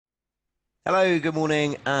Hello, good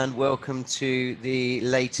morning, and welcome to the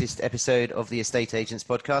latest episode of the Estate Agents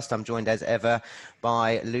Podcast. I'm joined as ever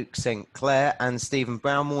by Luke St. Clair and Stephen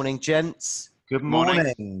Brown. Morning, gents. Good Morning.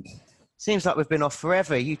 morning. Seems like we've been off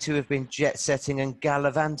forever. You two have been jet setting and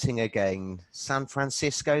gallivanting again. San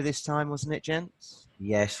Francisco this time, wasn't it, gents?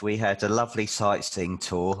 Yes, we had a lovely sightseeing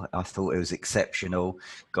tour. I thought it was exceptional.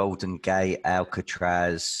 Golden Gate,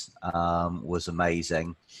 Alcatraz was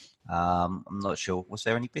amazing. I'm not sure. Was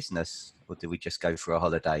there any business, or did we just go for a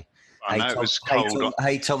holiday? I know it was cold,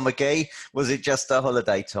 Hey, Tom McGee. Was it just a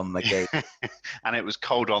holiday, Tom McGee? and it was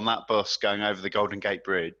cold on that bus going over the Golden Gate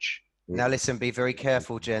Bridge. Now listen, be very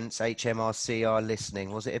careful, gents. HMRC are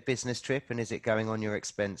listening. Was it a business trip, and is it going on your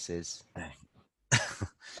expenses?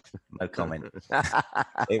 No comment.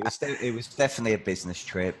 It was definitely a business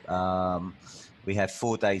trip. We had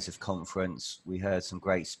 4 days of conference. We heard some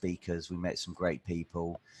great speakers. We met some great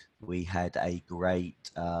people. We had a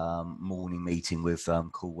great morning meeting with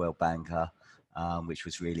Coolwell Banker, which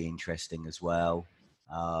was really interesting as well.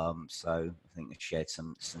 So I think I shared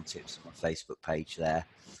some tips on my Facebook page there.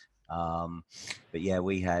 But yeah,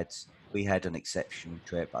 we had an exceptional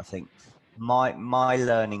trip. I think my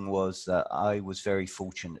learning was that I was very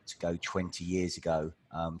fortunate to go 20 years ago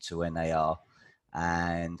to NAR,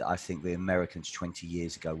 and I think the Americans 20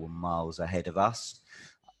 years ago were miles ahead of us.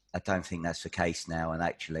 I don't think that's the case now, and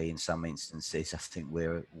actually in some instances I think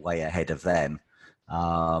we're way ahead of them.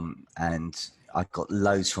 And I got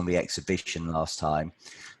loads from the exhibition last time.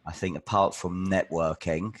 I think apart from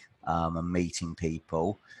networking and meeting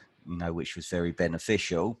people, which was very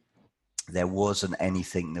beneficial, there wasn't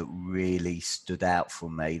anything that really stood out for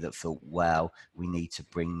me that thought, wow, we need to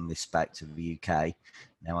bring this back to the UK.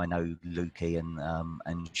 Now, I know Lukey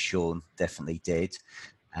and Sean definitely did.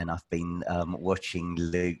 And I've been watching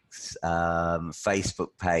Luke's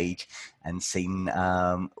Facebook page and seen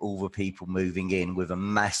all the people moving in with a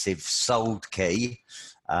massive sold key,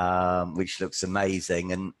 which looks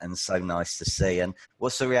amazing and so nice to see. And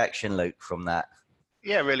what's the reaction, Luke, from that?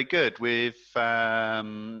 Yeah, really good. We've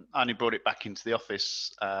only brought it back into the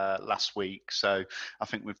office last week, so I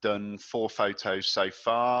think we've done 4 photos so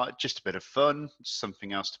far. Just a bit of fun,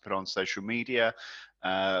 something else to put on social media.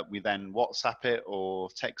 We then WhatsApp it or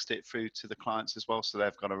text it through to the clients as well, so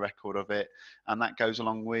they've got a record of it, and that goes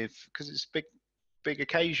along with, because it's big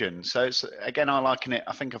occasion. So it's, again, I liken it,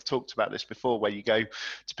 I think I've talked about this before, where you go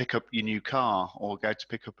to pick up your new car or go to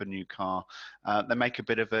pick up a new car, they make a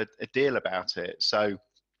bit of a deal about it. So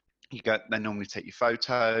they normally take your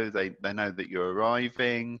photo, they know that you're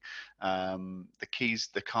arriving,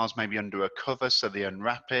 the car's maybe under a cover, so they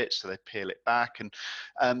unwrap it, so they peel it back.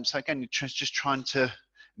 And so again, you're just trying to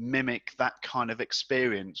mimic that kind of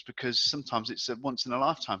experience, because sometimes it's a once in a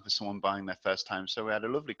lifetime for someone buying their first home. So we had a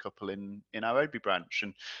lovely couple in our Oadby branch,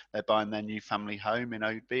 and they're buying their new family home in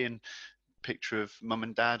Oadby, and picture of mum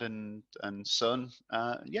and dad and son.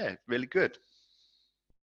 Yeah, really good.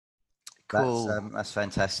 Cool. That's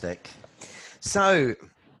fantastic. So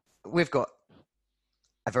we've got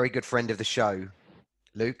a very good friend of the show,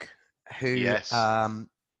 Luke, who Yes.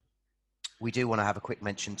 we do want to have a quick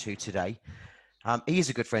mention to today. He is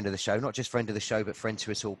a good friend of the show, not just friend of the show, but friend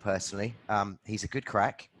to us all personally. He's a good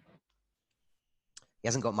crack. He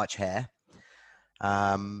hasn't got much hair.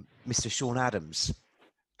 Mr. Sean Adams.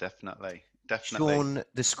 Definitely. Sean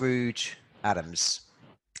the Scrooge Adams,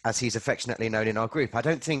 as he's affectionately known in our group. I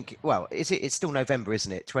don't think, well, it's still November,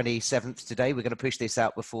 isn't it? 27th today. We're going to push this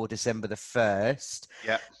out before December the 1st.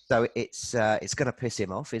 Yeah. So it's going to piss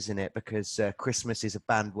him off, isn't it? Because Christmas is a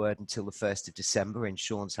banned word until the 1st of December in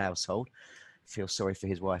Sean's household. Feel sorry for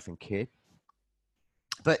his wife and kid.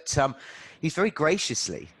 But he's very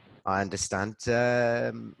graciously, I understand,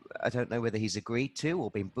 I don't know whether he's agreed to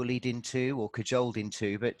or been bullied into or cajoled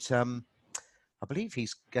into, but I believe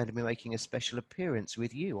he's going to be making a special appearance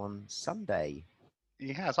with you on Sunday.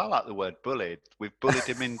 He has. I like the word bullied. We've bullied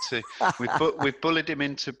him into we've bullied him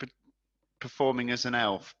into performing as an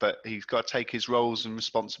elf, but he's got to take his roles and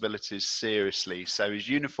responsibilities seriously. So his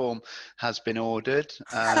uniform has been ordered.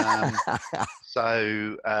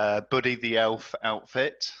 So Buddy the Elf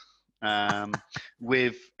outfit.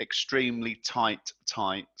 With extremely tight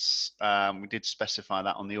tights. We did specify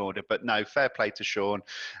that on the order, but no, fair play to Sean.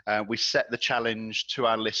 We set the challenge to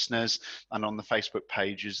our listeners and on the Facebook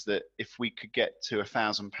pages that if we could get to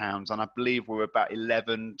 £1,000, and I believe we're about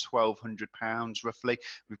 £1,100-1,200 roughly,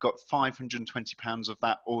 we've got £520 of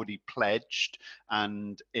that already pledged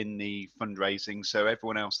and in the fundraising. So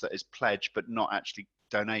everyone else that is pledged but not actually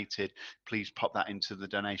donated, please pop that into the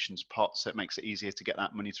donations pot, so it makes it easier to get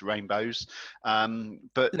that money to Rainbows.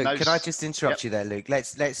 But Luke, can I just interrupt you there, Luke?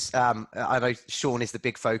 Let's. I know Sean is the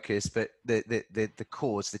big focus, but the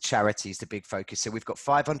cause, the charity is the big focus. So we've got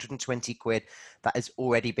 520 quid that has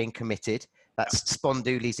already been committed. That's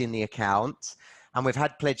Spondoolies in the account, and we've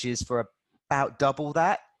had pledges for about double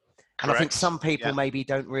that. Correct. And I think some people maybe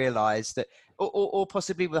don't realise that, or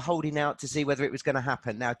possibly were holding out to see whether it was going to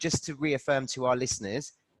happen. Now, just to reaffirm to our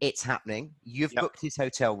listeners, it's happening. You've booked his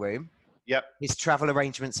hotel room. Yep. His travel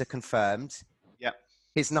arrangements are confirmed. Yep.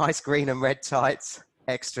 His nice green and red tights,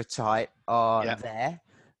 extra tight, are there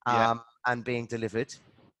and being delivered.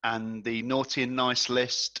 And the naughty and nice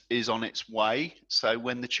list is on its way. So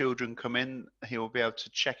when the children come in, he will be able to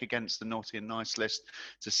check against the naughty and nice list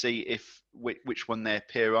to see which one they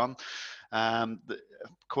appear on.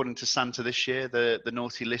 According to Santa this year, the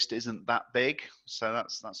naughty list isn't that big, so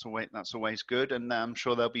that's always good. And I'm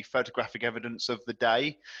sure there'll be photographic evidence of the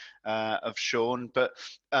day of Sean. But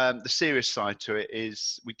the serious side to it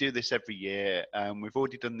is we do this every year. We've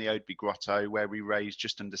already done the Oadby Grotto, where we raised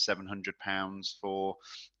just under £700 for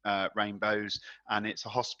Rainbows, and it's a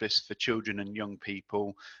hospice for children and young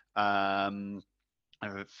people.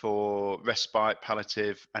 For respite,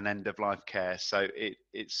 palliative, and end-of-life care. So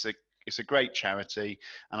it's a great charity,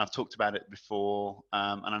 and I've talked about it before,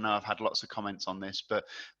 and I know I've had lots of comments on this, but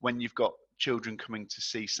when you've got children coming to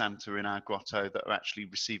see Santa in our grotto that are actually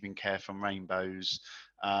receiving care from Rainbows,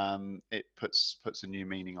 it puts a new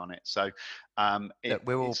meaning on it. So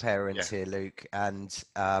we're all parents here, Luke, and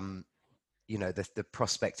you know, the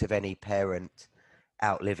prospect of any parent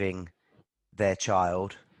outliving their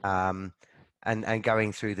child and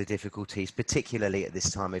going through the difficulties, particularly at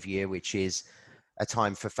this time of year, which is a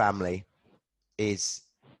time for family, it's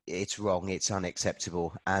wrong, it's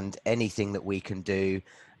unacceptable. And anything that we can do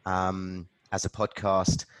as a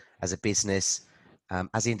podcast, as a business,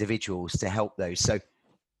 as individuals to help those. So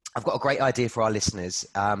I've got a great idea for our listeners.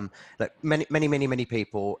 Look, many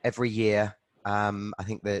people every year, I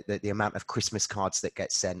think the amount of Christmas cards that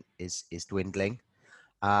get sent is dwindling.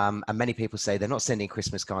 And many people say they're not sending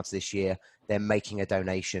Christmas cards this year. They're making a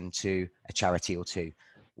donation to a charity or two.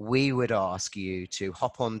 We would ask you to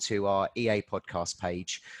hop onto our EA podcast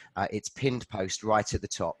page. It's pinned post right at the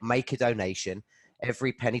top. Make a donation.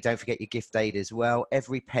 Every penny, don't forget your gift aid as well.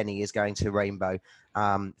 Every penny is going to Rainbow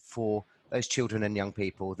for those children and young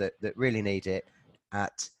people that really need it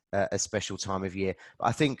at a special time of year. But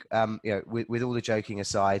I think, you know, with all the joking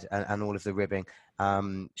aside and all of the ribbing,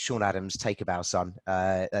 Sean Adams, Take a Bow Son.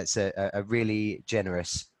 That's a really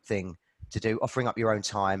generous thing to do, offering up your own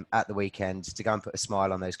time at the weekend to go and put a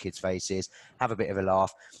smile on those kids' faces, have a bit of a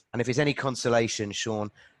laugh. And if it's any consolation, Sean,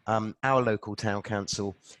 our local town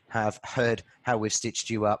council have heard how we've stitched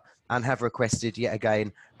you up and have requested yet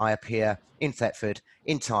again I appear in Thetford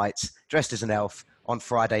in tights, dressed as an elf, on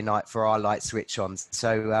Friday night for our light switch on.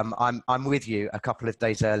 So I'm with you a couple of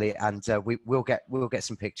days early, and we'll get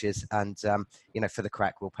some pictures, and you know, for the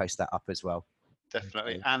crack, we'll post that up as well.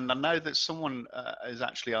 Definitely. And I know that someone has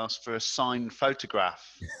actually asked for a signed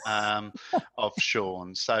photograph of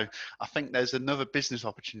Sean. So I think there's another business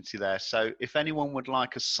opportunity there. So if anyone would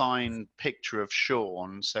like a signed picture of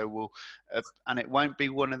Sean, so we'll, and it won't be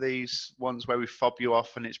one of these ones where we fob you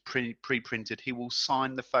off and it's pre-printed. He will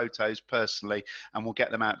sign the photos personally and we'll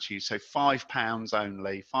get them out to you. So £5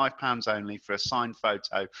 only, £5 only for a signed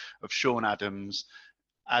photo of Sean Adams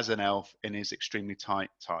as an elf in his extremely tight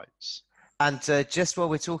tights. And just while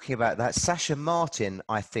we're talking about that, Sasha Martin,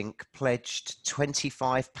 I think, pledged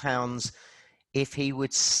 £25 if he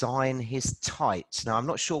would sign his tights. Now, I'm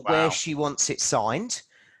not sure where she wants it signed,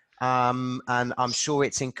 and I'm sure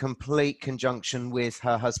it's in complete conjunction with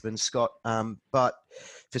her husband, Scott, but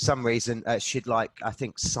for some reason, she'd like, I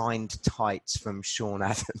think, signed tights from Sean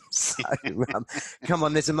Adams. So, come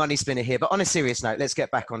on, there's a money spinner here. But on a serious note, let's get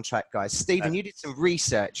back on track, guys. Stephen, you did some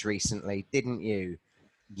research recently, didn't you?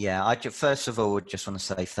 Yeah, first of all, I just want to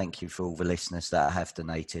say thank you for all the listeners that have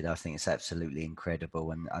donated. I think it's absolutely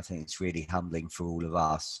incredible, and I think it's really humbling for all of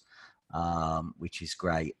us, which is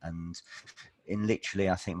great. And in literally,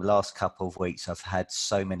 I think the last couple of weeks, I've had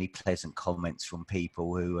so many pleasant comments from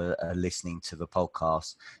people who are listening to the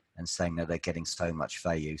podcast and saying that they're getting so much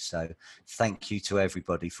value. So thank you to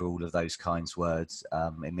everybody for all of those kind words.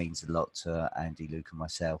 It means a lot to Andy, Luke, and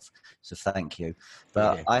myself. So thank you.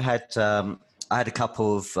 But yeah. I had a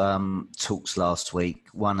couple of talks last week,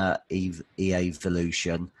 one at EA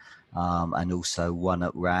Evolution and also one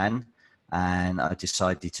at RAN. And I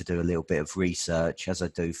decided to do a little bit of research, as I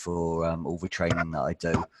do for all the training that I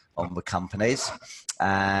do on the companies.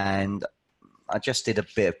 And I just did a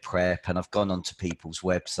bit of prep and I've gone onto people's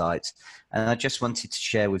websites, and I just wanted to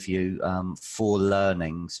share with you 4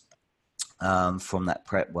 learnings from that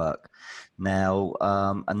prep work. Now,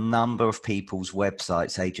 a number of people's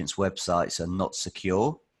websites, agents' websites, are not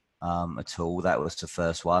secure at all. That was the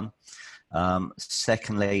first one.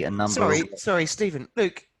 Secondly, a number. Sorry, Stephen.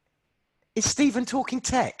 Luke, is Stephen talking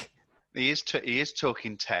tech? He is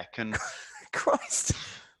talking tech, and Christ.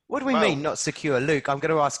 What do we mean not secure? Luke, I'm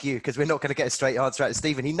going to ask you because we're not going to get a straight answer out of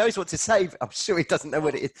Stephen. He knows what to say. I'm sure he doesn't know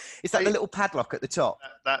what it is. Is that the little padlock at the top?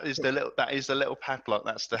 That is the little padlock.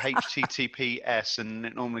 That's the HTTPS, and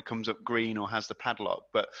it normally comes up green or has the padlock.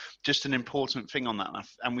 But just an important thing on that,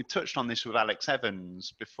 and we touched on this with Alex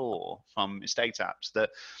Evans before from Estate Apps, that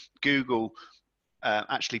Google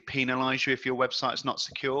actually penalise you if your website's not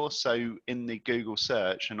secure. So in the Google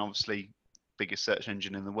search, and obviously biggest search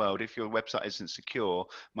engine in the world, if your website isn't secure,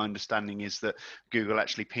 my understanding is that Google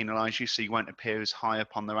actually penalise you, so you won't appear as high up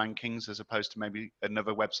on the rankings as opposed to maybe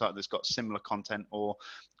another website that's got similar content or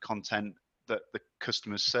content that the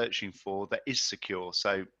customer's searching for that is secure.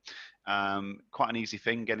 So quite an easy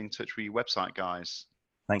thing. Get in touch with your website guys.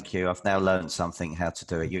 Thank you. I've now learned something how to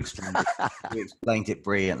do it. You explained it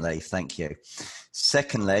brilliantly. Thank you.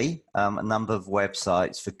 Secondly, a number of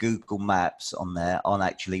websites for Google Maps on there aren't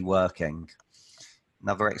actually working.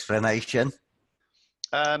 Another explanation?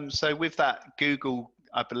 So with that, Google,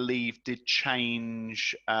 I believe, did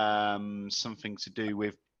change something to do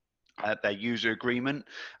with their user agreement,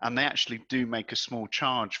 and they actually do make a small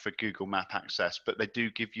charge for Google Map access, but they do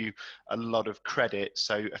give you a lot of credit,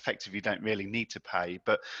 so effectively you don't really need to pay.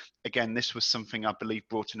 But again, this was something I believe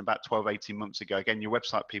brought in about 12-18 months ago. Again, your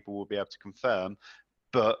website people will be able to confirm,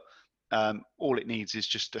 but all it needs is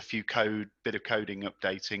just a few bit of coding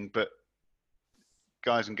updating. But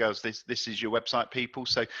guys and girls, this is your website people,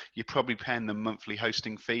 so you're probably paying them monthly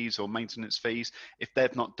hosting fees or maintenance fees. If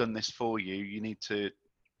they've not done this for you, you need to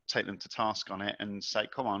take them to task on it and say,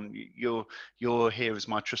 come on, you're here as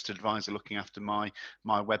my trusted advisor looking after my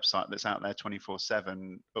website that's out there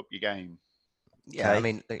 24/7. Up your game. Yeah, okay. I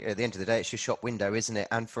mean, at the end of the day, it's your shop window, isn't it?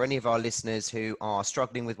 And for any of our listeners who are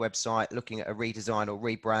struggling with website, looking at a redesign or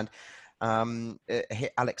rebrand,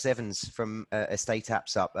 hit Alex Evans from Estate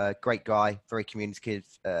Apps up. Great guy, very communicative.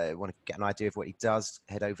 Want to get an idea of what he does,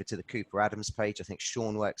 head over to the Cooper Adams page. I think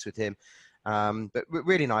Sean works with him. But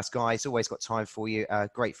really nice guy. He's always got time for you.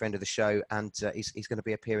 Great friend of the show, and he's going to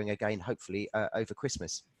be appearing again, hopefully, over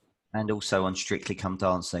Christmas. And also on Strictly Come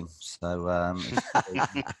Dancing. So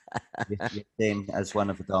you're him as one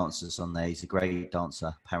of the dancers on there. He's a great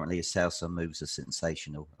dancer. Apparently his salsa moves are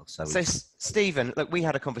sensational. So Stephen, look, we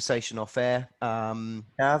had a conversation off air. I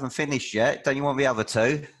haven't finished yet. Don't you want the other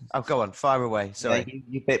two? Oh, go on. Fire away. Sorry. Yeah,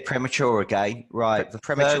 you're a bit premature again. Right. The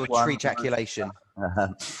premature tree ejaculation.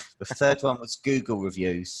 The third one was Google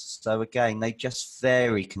reviews. So again, they just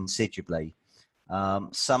vary considerably.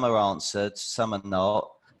 Some are answered, some are not.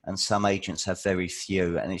 And some agents have very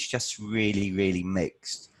few, and it's just really, really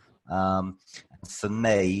mixed. For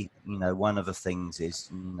me, one of the things is,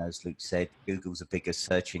 as Luke said, Google's the biggest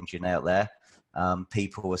search engine out there.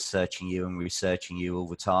 People are searching you and researching you all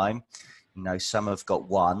the time. Some have got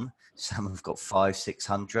one, some have got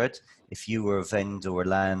 500-600. If you were a vendor, a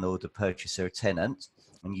landlord, a purchaser, a tenant,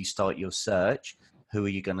 and you start your search, who are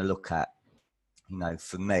you going to look at?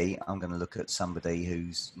 For me, I'm going to look at somebody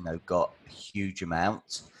who's, got a huge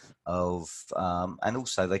amount of, and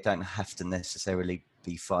also they don't have to necessarily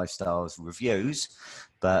be 5-star reviews,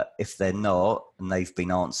 but if they're not and they've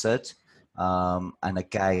been answered, and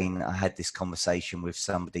again, I had this conversation with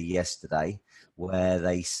somebody yesterday where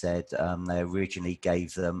they said they originally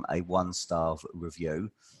gave them a 1-star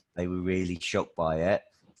review. They were really shocked by it.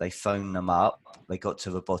 They phoned them up, they got to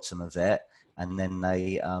the bottom of it, and then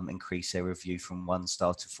they increased their review from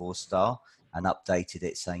 1-star to 4-star and updated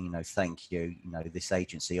it saying, thank you. This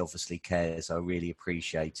agency obviously cares. I really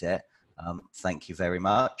appreciate it. Thank you very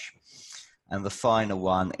much. And the final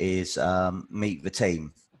one is Meet the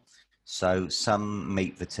Team. So some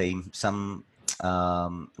Meet the Team, some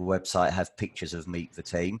website have pictures of Meet the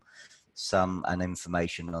Team, some and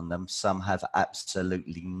information on them. Some have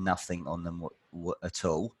absolutely nothing on them at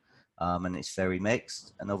all. And it's very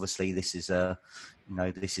mixed. And obviously this is a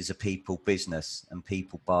people business, and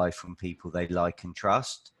people buy from people they like and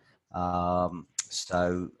trust.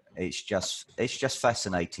 So it's just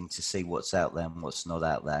fascinating to see what's out there and what's not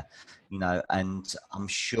out there, and I'm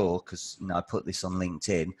sure, because, I put this on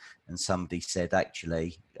LinkedIn and somebody said,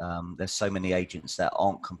 actually, there's so many agents that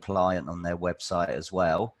aren't compliant on their website as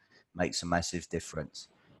well, makes a massive difference.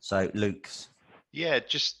 So Luke, Yeah, I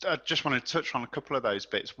just want to touch on a couple of those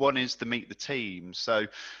bits. One is the meet the team. So,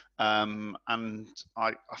 and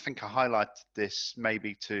I think I highlighted this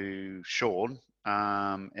maybe to Sean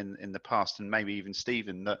in the past, and maybe even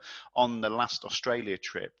Stephen, that on the last Australia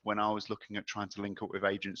trip, when I was looking at trying to link up with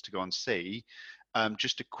agents to go and see,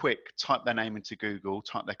 just a quick type their name into Google,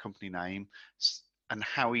 type their company name, and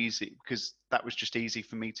how easy, because that was just easy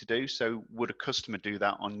for me to do. So would a customer do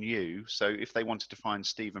that on you? So if they wanted to find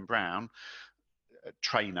Stephen Brown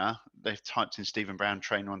trainer, they've typed in Stephen Brown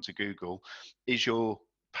trainer onto Google, is your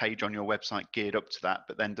page on your website geared up to that?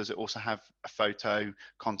 But then does it also have a photo,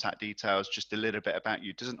 contact details, just a little bit about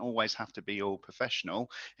you? It doesn't always have to be all professional.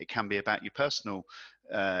 It can be about your personal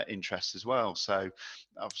interests as well. So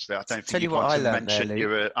obviously I don't think you'd want to mention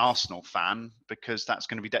you're an Arsenal fan, because that's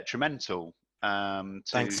going to be detrimental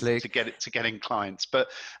Thanks, Luke. to getting clients. But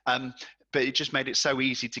it just made it so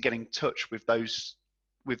easy to get in touch with those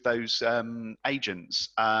agents.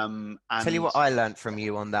 And tell you what I learned from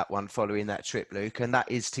you on that one following that trip, Luke, and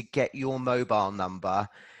that is to get your mobile number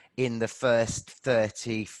in the first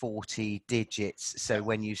 30, 40 digits. So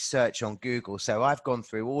when you search on Google, so I've gone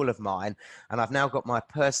through all of mine, and I've now got my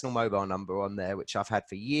personal mobile number on there, which I've had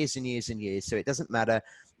for years and years and years. So it doesn't matter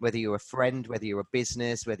whether you're a friend, whether you're a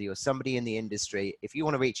business, whether you're somebody in the industry. If you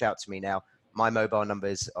want to reach out to me now, my mobile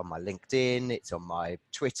number's on my LinkedIn, it's on my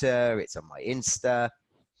Twitter, it's on my Insta.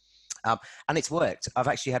 And it's worked. I've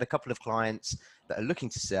actually had a couple of clients that are looking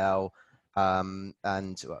to sell, and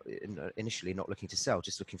initially not looking to sell,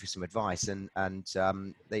 just looking for some advice. And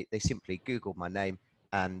they simply Googled my name,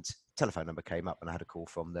 and telephone number came up, and I had a call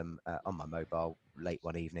from them on my mobile late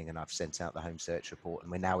one evening, and I've sent out the home search report,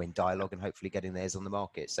 and we're now in dialogue and hopefully getting theirs on the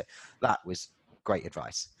market. So that was great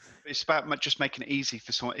advice. It's about just making it easy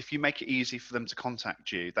for someone. If you make it easy for them to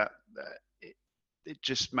contact you, it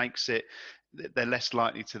just makes it, they're less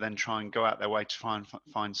likely to then try and go out their way to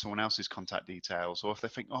find someone else's contact details. Or if they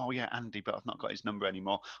think, oh yeah, Andy, but I've not got his number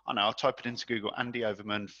anymore. I know, I'll type it into Google, Andy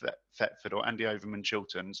Overman Thetford, or Andy Overman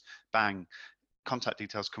Chilterns, bang, contact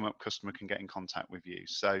details come up, customer can get in contact with you.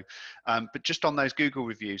 So, but just on those Google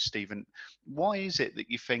reviews, Stephen, why is it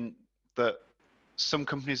that you think that some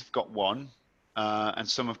companies have got one and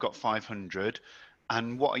some have got 500?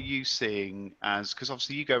 And what are you seeing as, because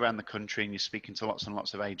obviously you go around the country and you're speaking to lots and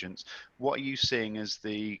lots of agents, what are you seeing as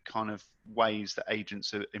the kind of ways that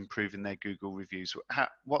agents are improving their Google reviews?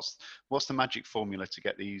 What's the magic formula to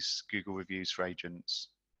get these Google reviews for agents?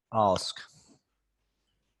 Ask.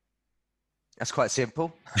 That's quite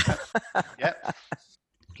simple. Yeah.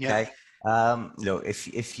 Okay. Look,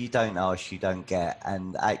 if you don't ask, you don't get.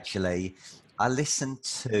 And actually, I listened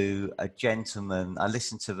to a gentleman. I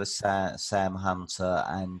listened to the Sam Hunter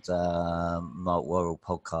and Mark Worrell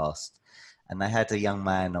podcast, and they had a young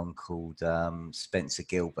man on called Spencer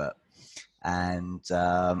Gilbert. And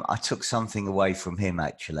I took something away from him,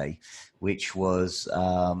 actually, which was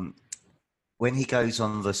when he goes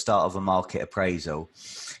on the start of a market appraisal,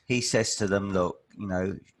 he says to them, look, you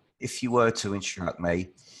know, if you were to instruct me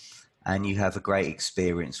and you have a great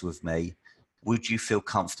experience with me, would you feel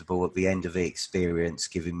comfortable at the end of the experience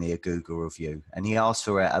giving me a Google review? And he asked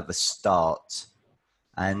for it at the start.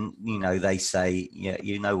 And, you know, they say, yeah,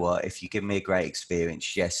 you know what, if you give me a great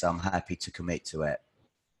experience, yes, I'm happy to commit to it.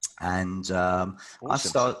 And Awesome. I've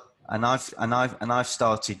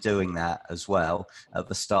started doing that as well at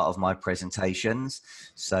the start of my presentations.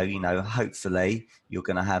 So, you know, hopefully you're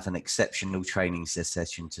going to have an exceptional training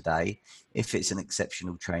session today. If it's an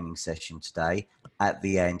exceptional training session today, at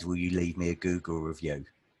the end, will you leave me a Google review?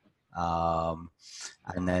 And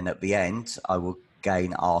then at the end, I will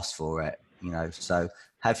again ask for it, you know. So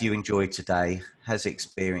have you enjoyed today? Has the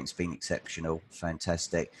experience been exceptional?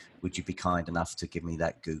 Fantastic. Would you be kind enough to give me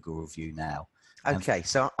that Google review now? Okay,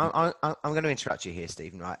 so I'm going to interrupt you here,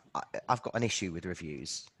 Stephen. Right, I've got an issue with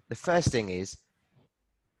reviews. The first thing is,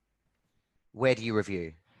 where do you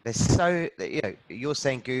review? You're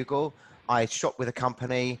saying Google. I shop with a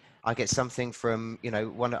company. I get something from, you know,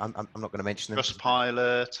 one. I'm not going to mention them.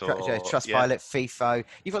 Trustpilot or Trustpilot, FIFO.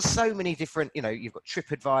 You've got so many different. You know, you've got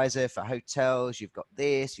TripAdvisor for hotels. You've got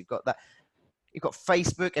this. You've got that. You've got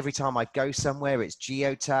Facebook. Every time I go somewhere, it's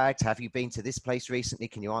geotagged. Have you been to this place recently?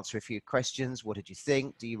 Can you answer a few questions? What did you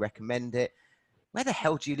think? Do you recommend it? Where the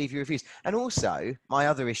hell do you leave your reviews? And also, my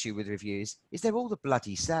other issue with reviews is they're all the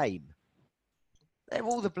bloody same. They're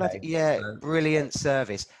all the bloody, brilliant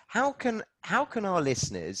service. How can our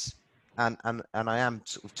listeners, and I am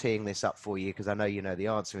sort of teeing this up for you because I know you know the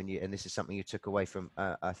answer, and this is something you took away from,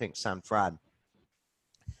 I think, San Fran.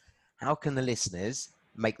 How can the listeners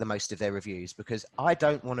make the most of their reviews? Because I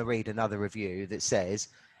don't want to read another review that says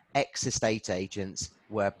X estate agents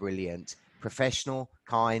were brilliant, professional,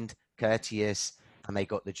 kind, courteous, and they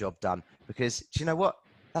got the job done. Because do you know what?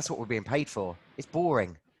 That's what we're being paid for. It's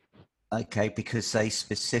boring. Okay, because they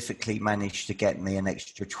specifically managed to get me an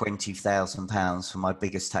extra £20,000 for my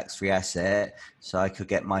biggest tax-free asset, so I could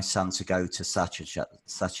get my son to go to such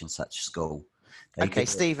and such school. Okay,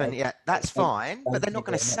 Stephen, yeah, that's fine, but they're not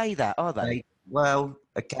going to say that, are they? Well,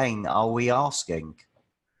 again, are we asking?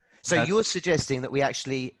 So No. you're suggesting that we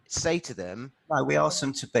actually say to them, No, we asked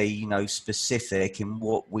them to be, specific in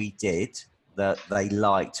what we did that they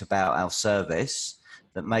liked about our service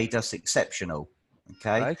that made us exceptional.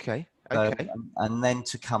 Okay. okay, And then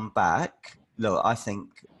to come back, look, I think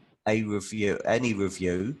any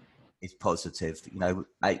review is positive,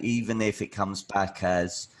 even if it comes back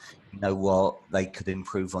as, you know what, they could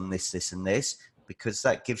improve on this, and this, because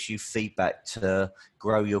that gives you feedback to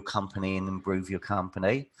grow your company and improve your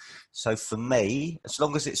company. So for me, as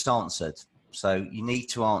long as it's answered, so you need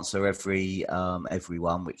to answer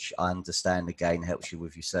everyone, which I understand again helps you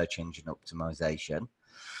with your search engine optimization.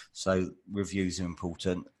 So reviews are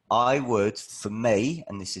important. I would, for me,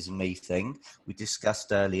 and this is a me thing, we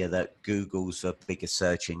discussed earlier that Google's a bigger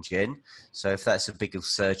search engine. So if that's a bigger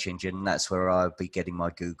search engine, that's where I'll be getting my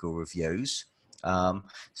Google reviews.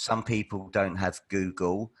 Some people don't have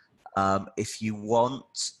Google. If you want,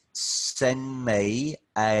 send me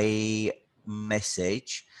a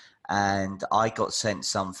message. And I got sent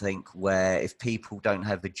something where if people don't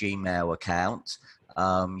have a Gmail account,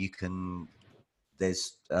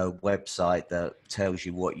 there's a website that tells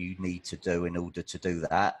you what you need to do in order to do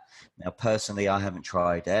that. Now, personally, I haven't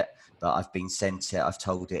tried it, but I've been sent it. I've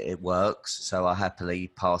told it works. So I happily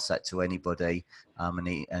pass that to anybody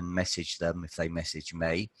and message them if they message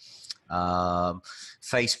me.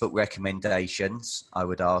 Facebook recommendations I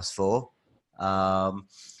would ask for.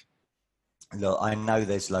 Look, I know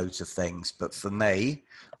there's loads of things, but for me,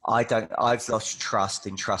 I've lost trust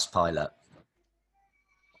in Trustpilot.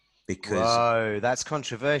 Whoa, that's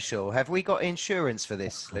controversial. Have we got insurance for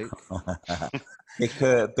this, Luke?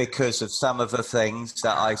 because of some of the things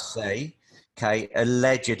that I say. Okay,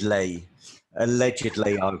 allegedly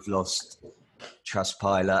I've lost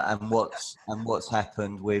Trustpilot, and what's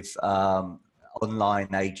happened with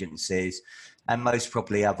online agencies and most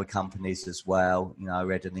probably other companies as well. I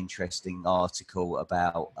read an interesting article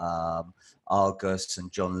about Argus and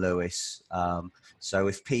John Lewis. So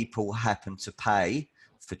if people happen to pay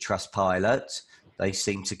for Trustpilot, they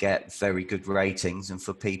seem to get very good ratings, and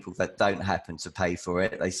for people that don't happen to pay for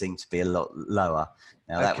it, they seem to be a lot lower.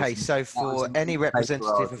 Now, so for any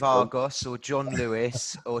representative of Argos or John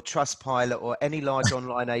Lewis or Trustpilot or any large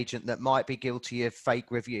online agent that might be guilty of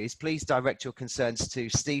fake reviews, please direct your concerns to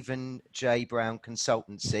Stephen J. Brown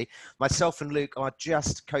Consultancy. Myself and Luke are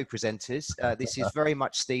just co-presenters. This is very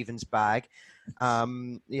much Stephen's bag.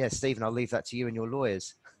 Stephen, I'll leave that to you and your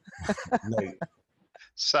lawyers.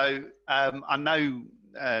 So I know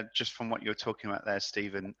just from what you're talking about there,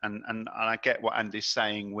 Stephen, and I get what Andy's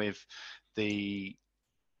saying with the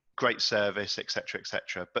great service,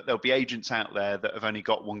 etc., but there'll be agents out there that have only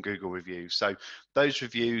got one Google review. So those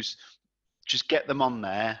reviews, just get them on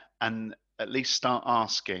there and at least start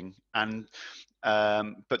asking. And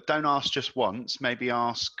but don't ask just once. Maybe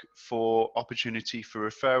ask for opportunity for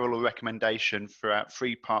referral or recommendation throughout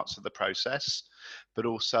 3 parts of the process, but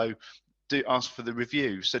also do ask for the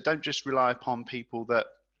review. So don't just rely upon people that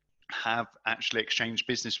have actually exchanged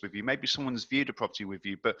business with you. Maybe someone's viewed a property with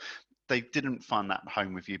you, but they didn't find that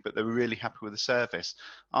home with you, but they were really happy with the service.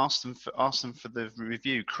 Ask them for the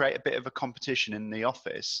review. Create a bit of a competition in the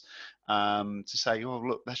office to say, oh,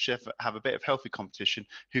 look, let's have a bit of healthy competition.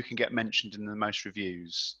 Who can get mentioned in the most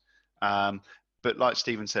reviews? But like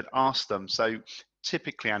Stephen said, ask them. So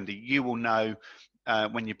typically, Andy, you will know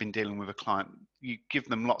when you've been dealing with a client, you give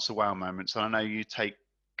them lots of wow moments. And I know you take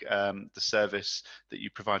the service that you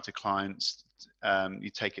provide to clients, you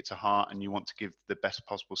take it to heart and you want to give the best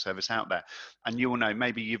possible service out there. And you will know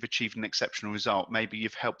maybe you've achieved an exceptional result. Maybe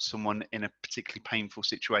you've helped someone in a particularly painful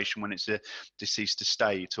situation when it's a deceased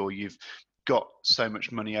estate, or you've got so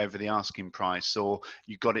much money over the asking price, or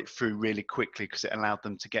you got it through really quickly because it allowed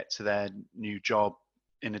them to get to their new job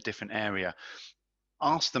in a different area.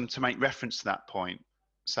 Ask them to make reference to that point.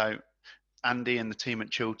 So Andy and the team at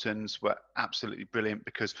Chilterns were absolutely brilliant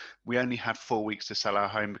because we only had 4 weeks to sell our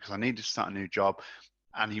home because I needed to start a new job,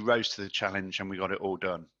 and he rose to the challenge and we got it all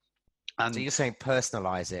done. And so you're saying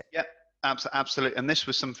personalize it? Yeah, absolutely. And this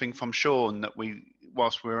was something from Sean that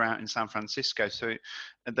whilst we were out in San Francisco, so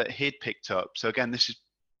that he'd picked up. So again, this is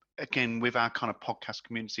again, with our kind of podcast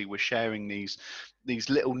community, we're sharing these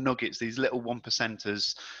little nuggets, these little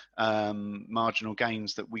 1%ers, marginal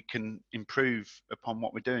gains that we can improve upon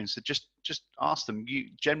what we're doing. So just ask them.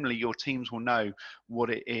 Generally, your teams will know what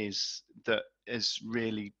it is that has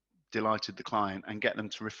really delighted the client, and get them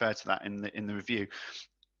to refer to that in the review.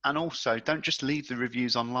 And also, don't just leave the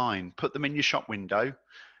reviews online. Put them in your shop window.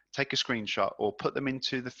 Take a screenshot or put them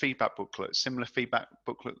into the feedback booklet, similar feedback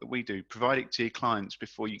booklet that we do. Provide it to your clients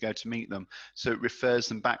before you go to meet them, so it refers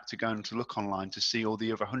them back to going to look online to see all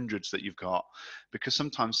the other hundreds that you've got. Because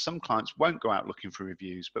sometimes some clients won't go out looking for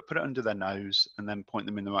reviews, but put it under their nose and then point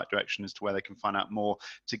them in the right direction as to where they can find out more,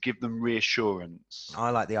 to give them reassurance. I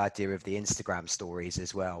like the idea of the Instagram stories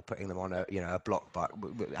as well, putting them on a block. But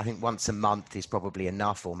I think once a month is probably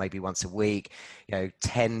enough, or maybe once a week.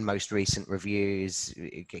 10 most recent reviews.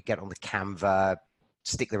 Get on the Canva,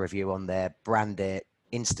 stick the review on there, brand it,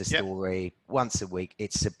 Insta story, once a week.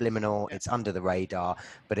 It's subliminal, it's under the radar,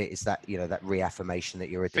 but it is that that reaffirmation that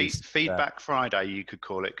you're a decent Feedback Friday, you could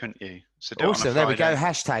call it, couldn't you? So awesome. There we go.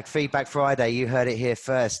 Hashtag Feedback Friday. You heard it here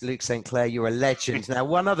first. Luke St. Clair, you're a legend. Now,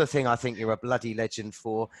 one other thing I think you're a bloody legend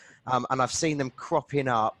for, and I've seen them cropping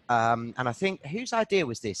up, and I think, whose idea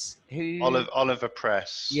was this? Oliver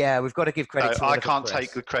Press. Yeah, we've got to give credit to Oliver I can't Press.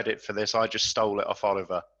 take the credit for this. I just stole it off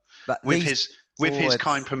Oliver. But with his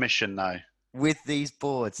kind permission, though. With these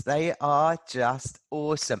boards, they are just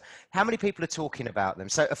awesome. How many people are talking about them?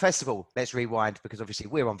 So first of all, let's rewind, because obviously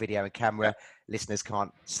we're on video and camera. Listeners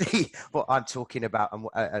can't see what I'm talking about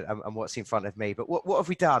and what's in front of me. But what have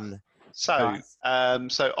we done? So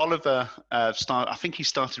Oliver I think he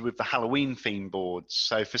started with the Halloween theme boards.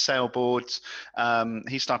 So for sale boards,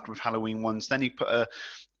 he started with Halloween ones. Then he put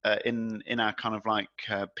in our kind of like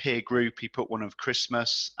peer group, he put one of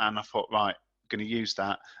Christmas, and I thought, right, I'm going to use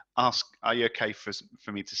that. Ask, are you okay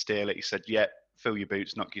for me to steal it? He said, yeah, fill your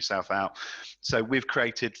boots, knock yourself out. So we've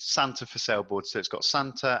created Santa for sale boards. So it's got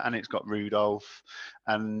Santa and it's got Rudolph.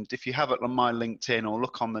 And if you have it on my LinkedIn or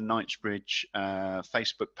look on the Knightsbridge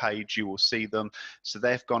Facebook page, you will see them. So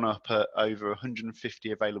they've gone up at over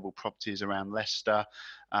 150 available properties around Leicester.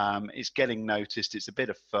 It's getting noticed. It's a bit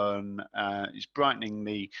of fun. It's brightening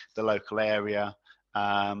the local area.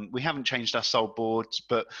 We haven't changed our sold boards,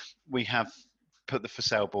 but we have put the for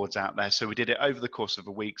sale boards out there. So we did it over the course of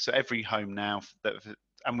a week. So every home now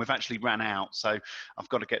and we've actually ran out. So I've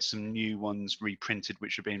got to get some new ones reprinted,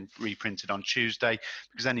 which are being reprinted on Tuesday,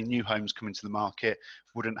 because any new homes coming to the market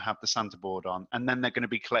wouldn't have the Santa board on. And then they're going to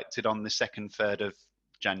be collected on the 2nd, 3rd of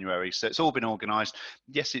January. So it's all been organised.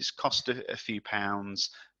 Yes, it's cost a few pounds,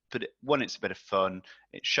 but it's a bit of fun.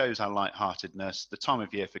 It shows our lightheartedness, the time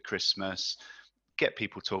of year for Christmas, get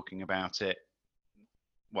people talking about it.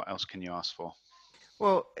 What else can you ask for?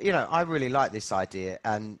 Well, I really like this idea,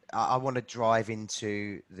 and I want to drive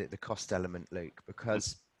into the cost element, Luke,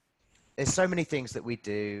 because there's so many things that we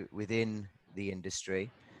do within the industry,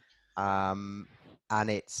 and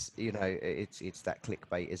it's it's that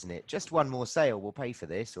clickbait, isn't it? Just one more sale will pay for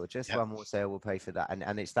this, or just one more sale will pay for that,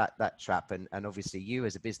 and it's that trap, and obviously you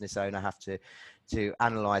as a business owner have to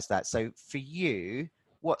analyze that. So for you,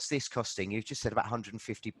 what's this costing? You've just said about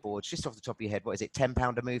 150 boards. Just off the top of your head, what is it?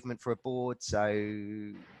 £10 a movement for a board?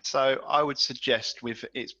 So I would suggest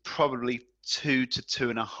it's probably 2 to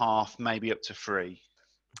 2.5, maybe up to 3.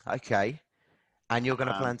 Okay, and you're going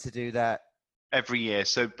to plan to do that every year.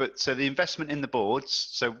 So the investment in the boards.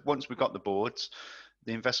 So once we've got the boards,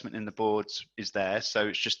 the investment in the boards is there. So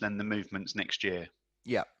it's just then the movements next year.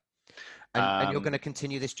 Yeah. And you're going to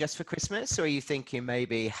continue this just for Christmas, or are you thinking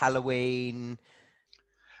maybe Halloween?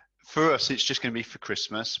 For us, it's just going to be for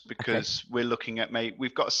Christmas, because we're looking at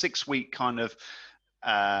we've got a 6-week kind of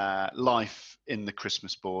life in the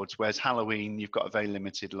Christmas boards, whereas Halloween, you've got a very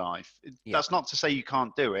limited life. That's not to say you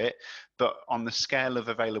can't do it, but on the scale of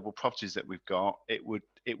available properties that we've got, it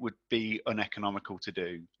would be uneconomical to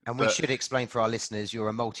do. And we should explain for our listeners, you're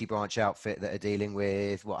a multi-branch outfit that are dealing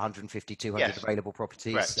with 150, 200 available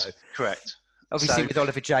properties. Correct. Obviously, with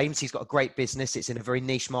Oliver James, he's got a great business. It's in a very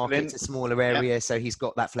niche market. It's a smaller area, so he's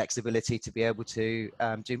got that flexibility to be able to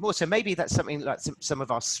do more. So maybe that's something like some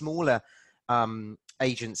of our smaller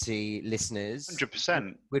agency listeners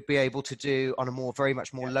 100% would be able to do on a very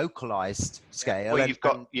much more localized scale. Well, you've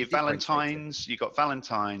got Valentine's, you've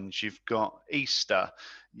got Easter,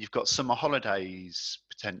 you've got summer holidays,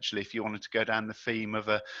 potentially, if you wanted to go down the theme of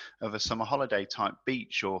a summer holiday type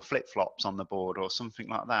beach or flip-flops on the board or something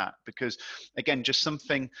like that. Because again, just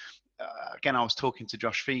something, again, I was talking to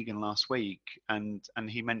Josh Fegan last week, and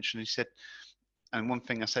he said, and one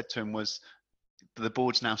thing I said to him was, the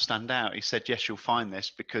boards now stand out. He said, yes, you'll find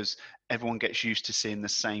this because everyone gets used to seeing the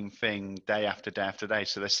same thing day after day after day.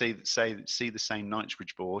 So they see the same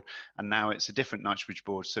Knightsbridge board, and now it's a different Knightsbridge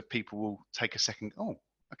board. So people will take a second, oh,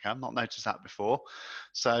 okay, I've not noticed that before.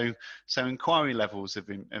 So inquiry levels have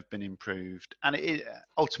been improved, and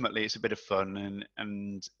ultimately it's a bit of fun,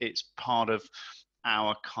 and it's part of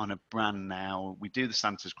our kind of brand now. We do the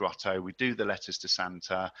Santa's Grotto, we do the letters to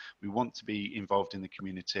Santa, we want to be involved in the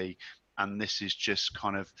community, and this is just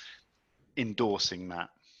kind of endorsing that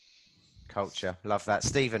culture. Love that.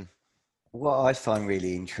 Stephen? What I find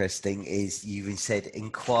really interesting is you even said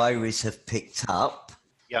inquiries have picked up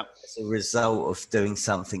as a result of doing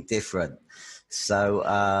something different.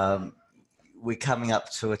 So we're coming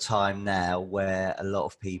up to a time now where a lot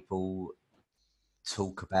of people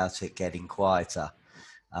talk about it getting quieter.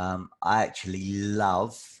 I actually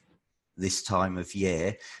love this time of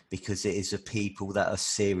year because it is the people that are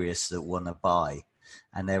serious that want to buy,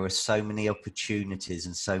 and there are so many opportunities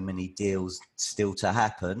and so many deals still to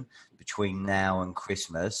happen between now and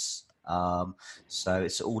Christmas. So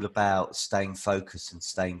it's all about staying focused and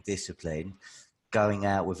staying disciplined, going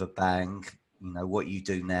out with a bang. You know, what you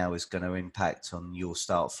do now is going to impact on your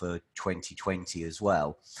start for 2020 as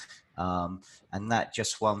well. And that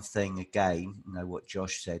just one thing again, you know, what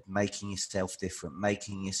Josh said, making yourself different,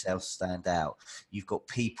 making yourself stand out. You've got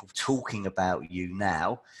people talking about you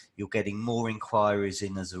now. You're getting more inquiries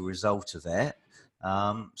in as a result of it.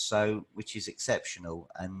 So, which is exceptional.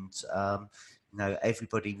 And, you know,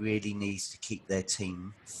 everybody really needs to keep their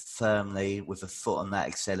team firmly with a foot on that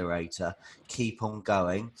accelerator, keep on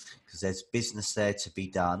going because there's business there to be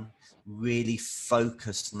done. Really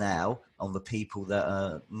focus now on the people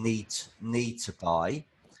that need to buy,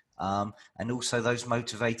 and also those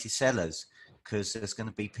motivated sellers, because there's going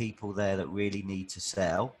to be people there that really need to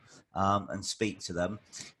sell, and speak to them.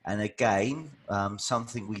 And again,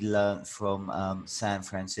 something we learned from San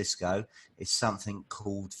Francisco is something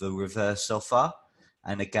called the reverse offer.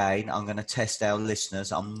 And again, I'm going to test our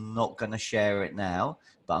listeners. I'm not going to share it now,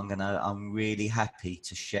 but I'm really happy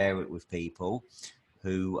to share it with people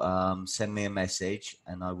who send me a message,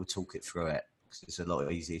 and I will talk it through it because it's a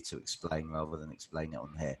lot easier to explain rather than explain it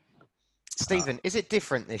on here. Stephen, is it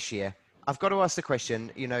different this year? I've got to ask the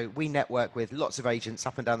question. You know, we network with lots of agents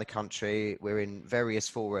up and down the country. We're in various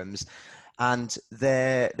forums, and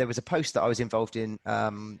there was a post that I was involved in,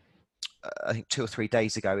 I think 2 or 3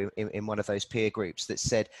 days ago in one of those peer groups that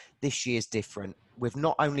said this year's different. We've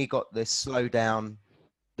not only got the slowdown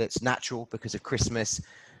that's natural because of Christmas,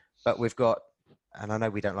 but we've got, and I know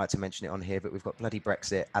we don't like to mention it on here, but we've got bloody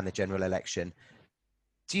Brexit and the general election.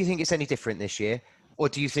 Do you think it's any different this year? Or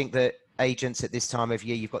do you think that agents at this time of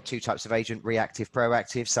year, you've got two types of agent, reactive,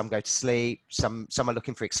 proactive, some go to sleep, some are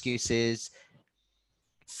looking for excuses?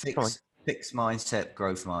 Fixed mindset,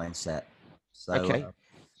 growth mindset. So okay.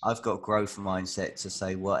 I've got growth mindset to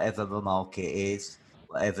say whatever the market is,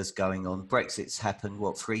 whatever's going on. Brexit's happened,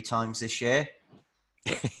 3 times this year?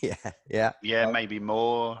 Yeah, maybe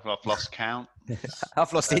more. I've lost count.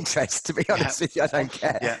 I've lost interest, to be honest with you. I don't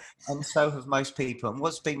care. Yeah. And so have most people. And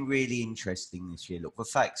what's been really interesting this year, look, the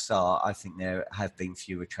facts are, I think there have been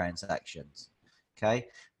fewer transactions. Okay.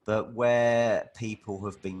 But where people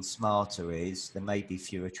have been smarter is there may be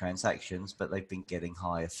fewer transactions, but they've been getting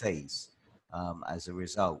higher fees as a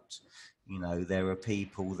result. You know, there are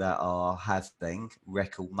people that are having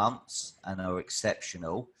record months and are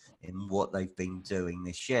exceptional in what they've been doing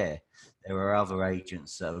this year. There are other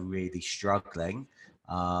agents that are really struggling,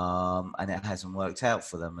 and it hasn't worked out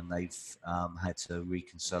for them, and they've had to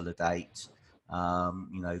reconsolidate,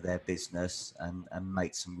 you know, their business and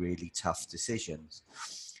make some really tough decisions.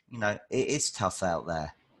 You know, it is tough out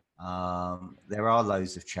there. There are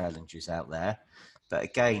loads of challenges out there, but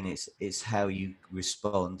again, it's how you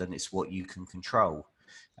respond, and it's what you can control.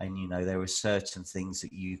 And you know, there are certain things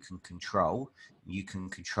that you can control. You can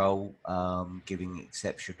control giving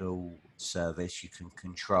exceptional service. You can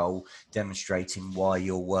control demonstrating why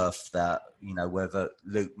you're worth that. You know, whether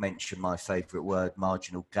Luke mentioned my favourite word,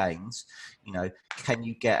 marginal gains. You know, can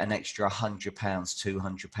you get an extra £100,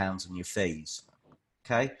 £200 on your fees?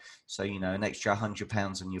 Okay, so you know, an extra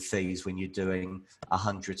 £100 on your fees when you're doing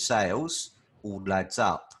 100 sales all adds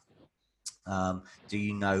up. Do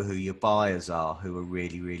you know who your buyers are, who are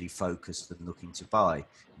really, really focused and looking to buy?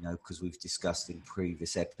 You know, because we've discussed in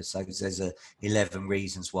previous episodes, there's 11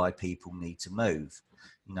 reasons why people need to move.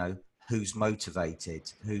 You know, who's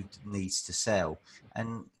motivated, who needs to sell,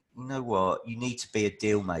 and you know what? You need to be a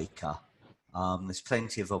deal maker. There's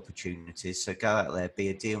plenty of opportunities, so go out there, be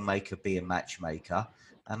a deal maker, be a matchmaker,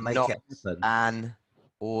 and make Not it happen. an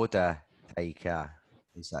order taker.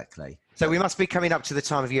 Exactly. So we must be coming up to the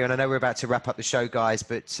time of year, and I know we're about to wrap up the show, guys,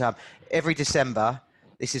 but every December,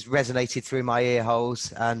 this has resonated through my ear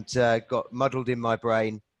holes and got muddled in my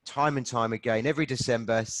brain time and time again. Every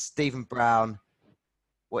December, Stephen Brown,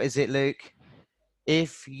 what is it, Luke?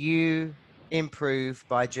 If you improve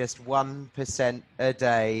by just 1% a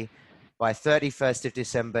day, by 31st of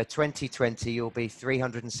December 2020, you'll be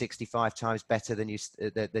 365 times better than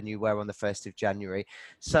you were on the 1st of January.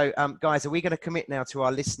 So, guys, are we going to commit now to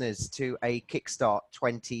our listeners to a Kickstart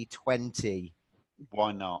 2020?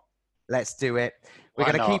 Why not? Let's do it.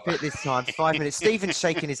 We're going to keep it this time, 5 minutes. Stephen's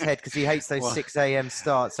shaking his head because he hates those 6 a.m.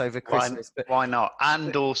 starts over Christmas. But why not?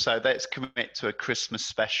 And also, let's commit to a Christmas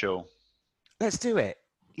special. Let's do it.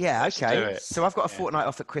 Yeah, Let's okay. do it. So I've got a fortnight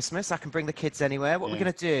off at Christmas. I can bring the kids anywhere. What are we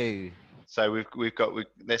going to do? So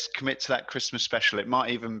let's commit to that Christmas special. It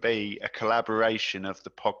might even be a collaboration of the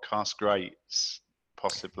podcast greats,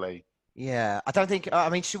 possibly. Yeah, I don't think. I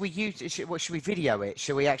mean, should we video it?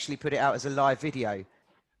 Should we actually put it out as a live video?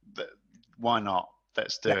 Why not?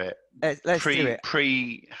 Let's do it. Let's do it.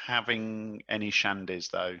 Pre having any shandies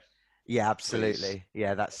though. Yeah, absolutely. Please.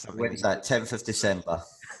 Yeah, that's something. When's that? 10th of December.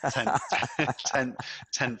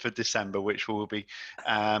 10th of December, which will be,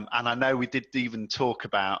 and I know we did even talk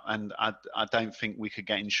about, and I don't think we could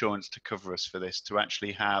get insurance to cover us for this, to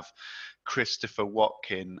actually have Christopher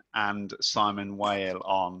Watkin and Simon Whale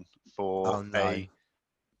on for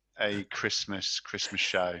a Christmas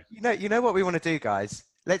show. You know what we want to do, guys?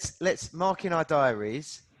 Let's mark in our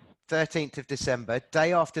diaries 13th of December,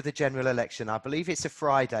 day after the general election. I believe it's a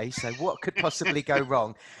Friday, so what could possibly go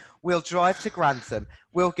wrong? We'll drive to Grantham.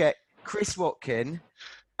 We'll get Chris Watkin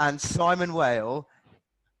and Simon Whale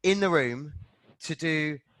in the room to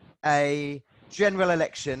do a general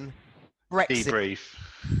election Brexit debrief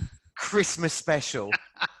Christmas special.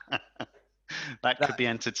 That could be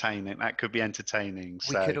entertaining. That could be entertaining.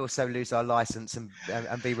 We could also lose our license and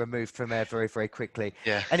be removed from there very, very quickly.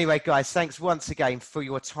 Yeah. Anyway, guys, thanks once again for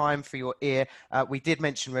your time, for your ear. We did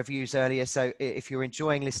mention reviews earlier, so if you're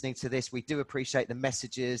enjoying listening to this, we do appreciate the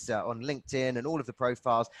messages on LinkedIn and all of the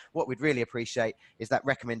profiles. What we'd really appreciate is that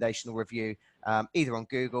recommendational review, either on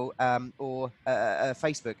Google or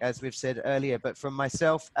Facebook, as we've said earlier. But from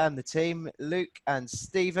myself and the team, Luke and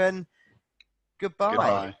Stephen, goodbye.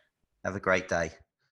 Goodbye. Have a great day.